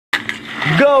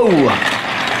Go!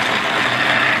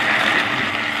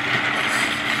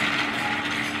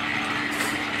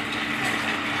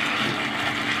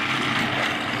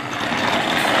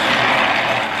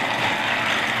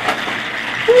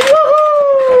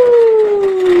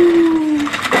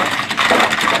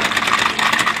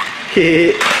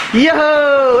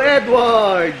 Yo,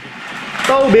 Edward!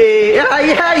 Toby!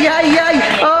 Ay, ay, ay, ay!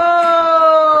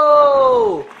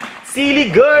 Oh! Silly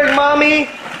girl, mommy!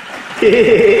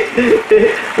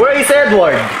 Where is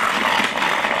Edward?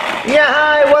 Yeah,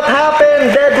 hi! What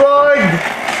happened, Edward?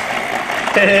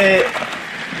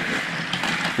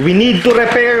 We need to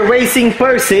repair Racing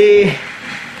Percy.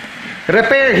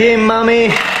 Repair him,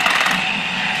 mommy.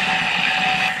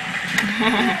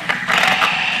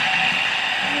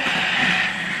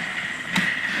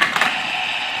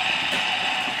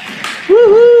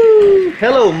 Woohoo!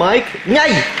 Hello, Mike.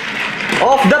 Nyay!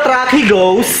 Off the track he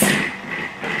goes.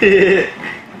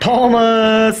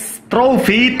 Thomas!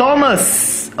 Trophy,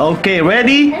 Thomas! Okay,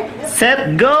 ready?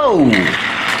 Set, go!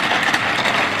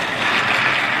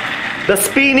 The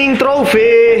spinning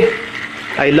trophy!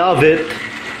 I love it.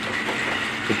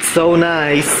 It's so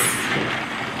nice.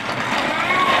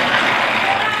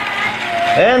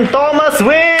 And Thomas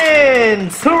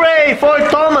wins! Hooray for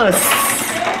Thomas!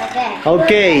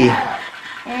 Okay.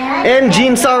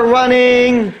 Engines are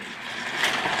running.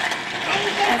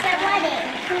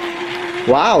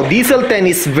 Wow, Diesel 10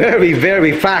 is very,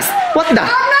 very fast. What the?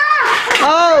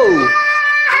 Oh!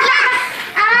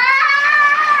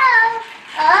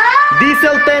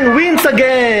 Diesel 10 wins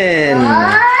again.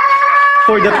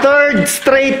 For the third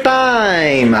straight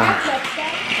time. Wow,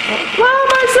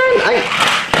 my son.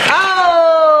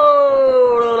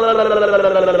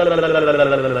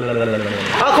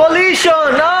 A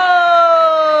collision!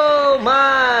 Oh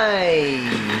my!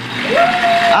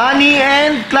 Annie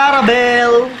and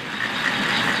Clarabelle.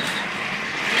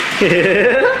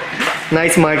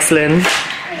 Nice, Markslen.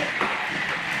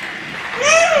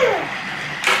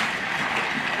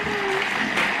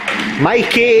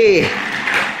 Mikey.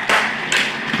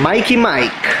 Mikey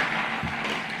Mike.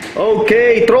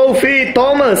 Okay, trophy,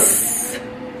 Thomas.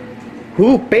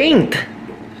 Who paint?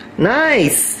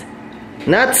 Nice.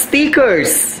 Not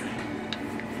stickers.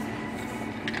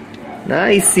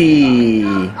 Nicey.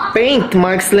 Paint,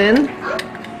 Markslen.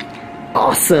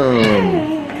 Awesome.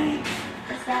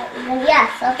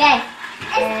 Yes, okay.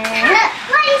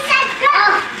 What is that?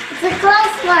 Oh, it's a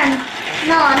close one.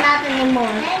 No, not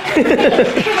anymore.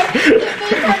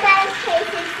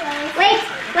 Wait,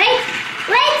 wait,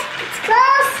 wait. It's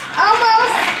close.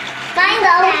 Almost. Kind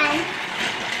of.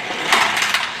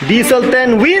 Diesel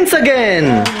 10 wins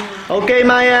again. Okay,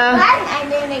 Maya. 1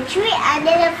 and then a 3 and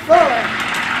then a 4.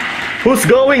 Who's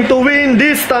going to win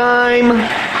this time?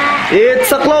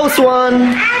 It's a close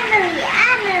one. Emily.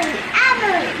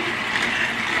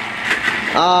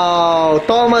 Oh,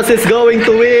 Thomas is going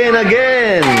to win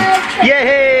again.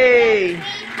 Yay!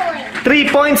 3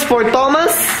 points for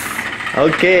Thomas.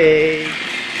 Okay.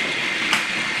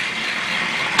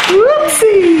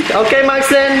 Whoopsie. Okay,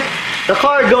 Markslen. The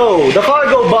cargo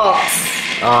box.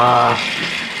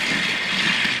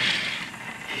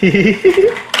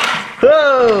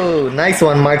 Oh, nice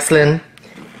one, Markslen.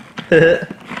 And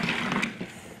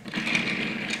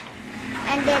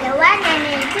then a 1 and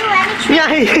then a 2 and a 3.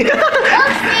 Yay!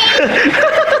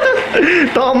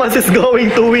 Oopsie. Thomas is going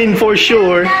to win for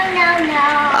sure. No.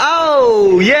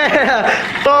 Oh, yeah!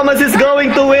 Thomas is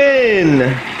going to win.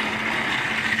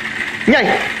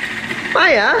 Yay!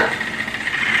 Maya!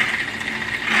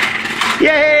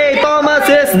 Yay! Thomas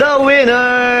is the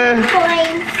winner.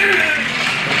 Points.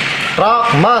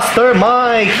 Trackmaster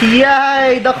Mike!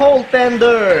 Yay! The coal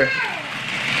tender!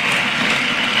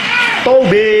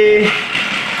 Toby!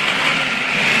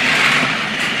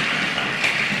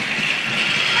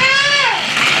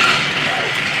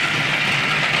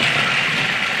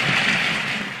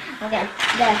 Okay,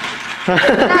 there.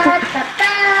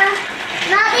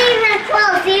 Not even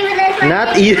close, even if I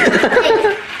Not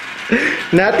even.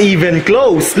 Not even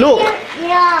close. Look.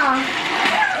 Yeah.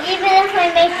 Even if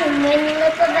I make him win a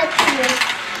little bit here.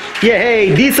 Yeah, hey,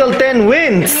 Diesel 10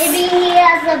 wins. Maybe he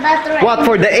has a better What,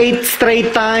 for the 8th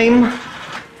straight time?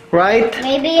 Right?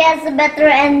 Maybe he has a better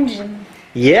engine.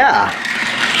 Yeah.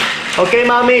 Okay,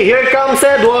 mommy, here comes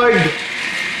Edward.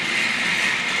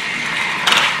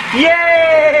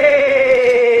 Yay!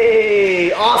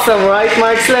 Awesome, right,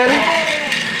 Markslen?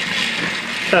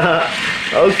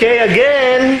 Okay,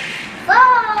 again. 4.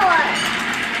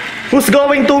 Who's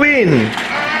going to win?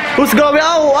 Who's going?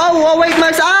 Oh, wait,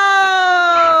 Marks.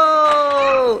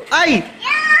 Oh! Ay!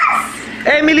 Yes!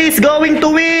 Emily is going to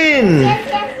win.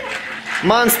 Yes.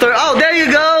 Monster. Oh, there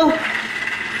you go.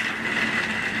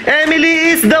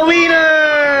 is the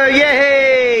winner!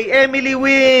 Yay! Emily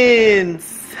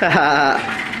wins!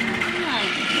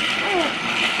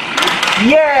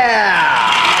 Yeah!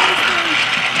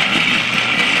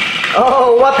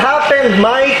 Oh, what happened,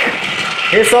 Mike?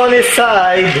 Is on his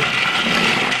side.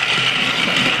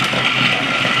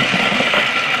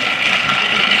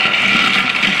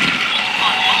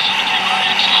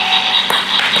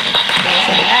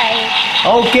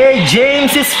 Okay,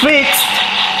 James is fixed.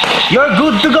 You're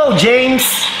good to go, James.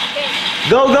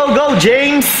 Go, go, go,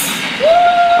 James.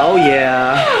 Oh,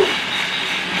 yeah.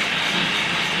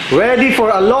 Ready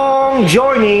for a long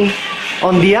journey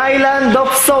on the island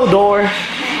of Sodor.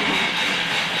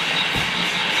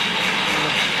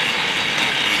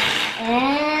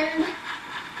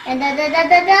 And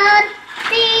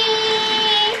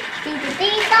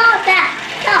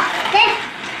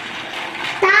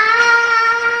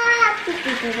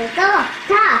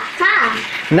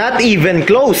Not even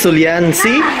close, Julian.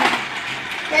 See?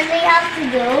 Then we have to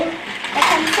do the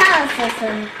comparison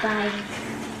sometimes.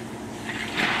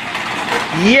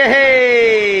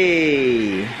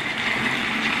 Yay!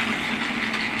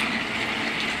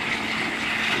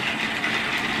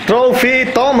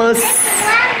 Trophy Thomas.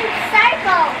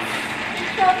 Circle.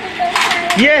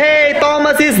 Yay!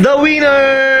 Thomas is the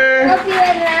winner. Trophy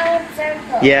and round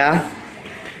circle. Yeah.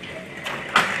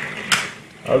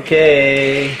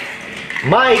 Okay.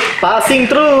 Mike passing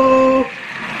through.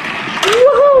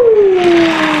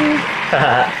 Woohoo!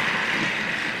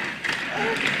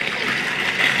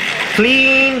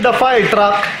 Fleeing the fire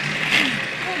truck.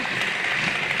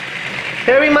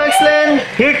 Harry Maxland,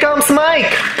 here comes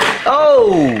Mike.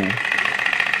 Oh!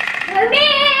 For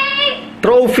me!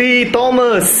 Trophy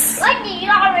Thomas. What do you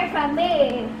want from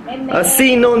me? A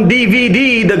scene on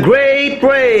DVD, The Great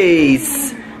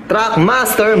Race.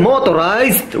 Trackmaster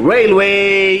Motorized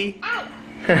Railway.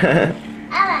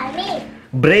 Me.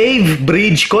 Brave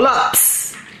Bridge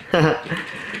Collapse.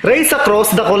 Race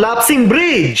across the collapsing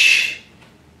bridge.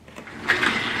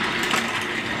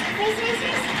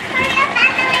 Hurry up,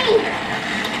 Natalie.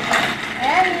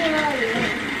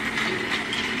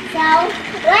 So,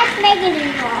 let's make it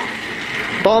involved.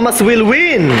 Thomas will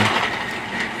win.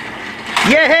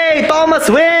 Yay! Thomas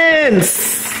wins.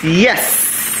 Yes.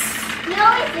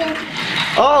 No, it isn't.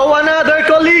 Oh, another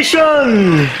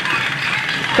collision.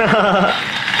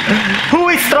 Who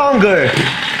is stronger?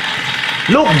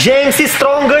 Look, James is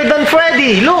stronger than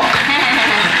Freddy. Look.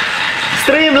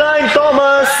 Streamline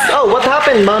Thomas. Oh, what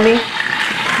happened, mommy?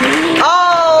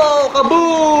 Oh,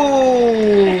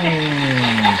 kaboom!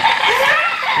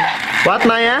 What,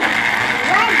 Maya?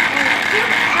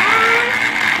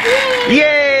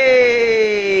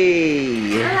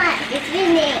 Yay! Mama, it's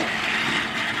winning.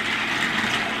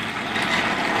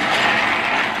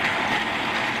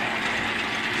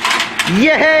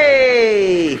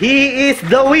 Yay! He is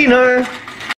the winner.